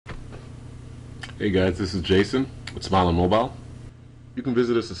Hey guys, this is Jason with Smile and Mobile. You can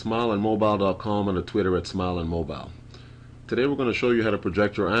visit us at smileandmobile.com and on Twitter at smileandmobile. Today we're going to show you how to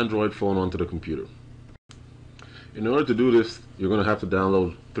project your Android phone onto the computer. In order to do this, you're going to have to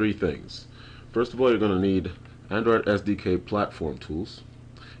download three things. First of all, you're going to need Android SDK platform tools.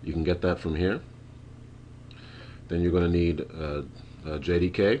 You can get that from here. Then you're going to need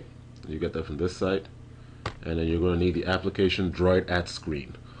JDK. You get that from this site. And then you're going to need the application Droid at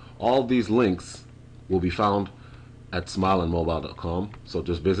Screen. All these links will be found at smileandmobile.com, so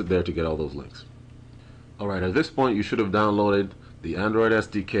just visit there to get all those links. Alright, at this point you should have downloaded the Android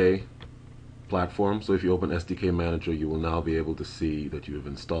SDK platform. So if you open SDK Manager, you will now be able to see that you have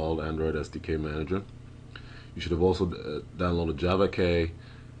installed Android SDK Manager. You should have also downloaded JavaK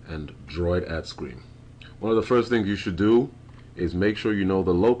and Droid at Screen. One of the first things you should do is make sure you know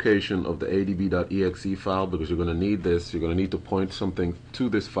the location of the adb.exe file, because you're going to need this. You're going to need to point something to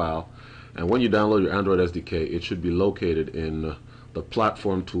this file, and when you download your Android SDK, it should be located in the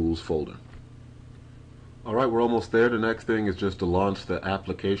Platform Tools folder. Alright, we're almost there. The next thing is just to launch the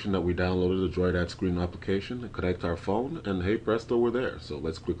application that we downloaded, the Droid at Screen application, and connect our phone, and hey presto, we're there. So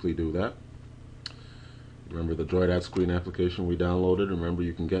let's quickly do that. Remember the Droid at Screen application we downloaded? Remember,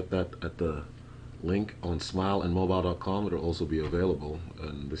 you can get that at the link on smileandmobile.com. It'll also be available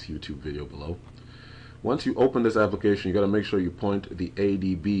in this YouTube video below. Once you open this application, you got to make sure you point the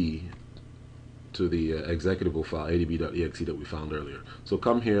ADB to the executable file, adb.exe, that we found earlier. So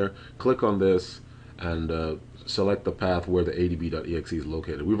come here, click on this, and select the path where the adb.exe is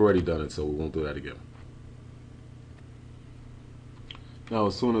located. We've already done it, so we won't do that again. Now,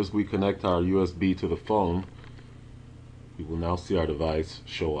 as soon as we connect our USB to the phone, we will now see our device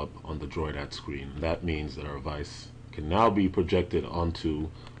show up on the Droid at Screen. That means that our device can now be projected onto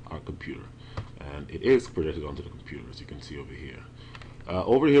our computer. And it is projected onto the computer, as you can see over here.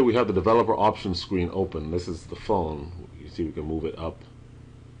 Over here we have the developer options screen open. This is the phone. You see we can move it up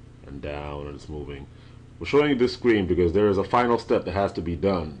and down, and it's moving. We're showing you this screen because there is a final step that has to be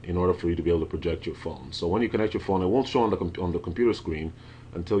done in order for you to be able to project your phone. So when you connect your phone, it won't show on the computer screen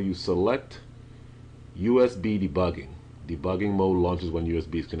until you select USB debugging. Debugging mode launches when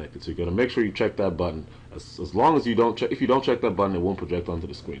USB is connected. So you're going to make sure you check that button. As long as you don't check, if you don't check that button, it won't project onto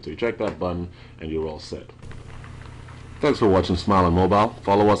the screen. So you check that button and you're all set. Thanks for watching Smile and Mobile.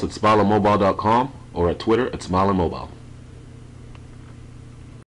 Follow us at smileandmobile.com or at Twitter at smileandmobile.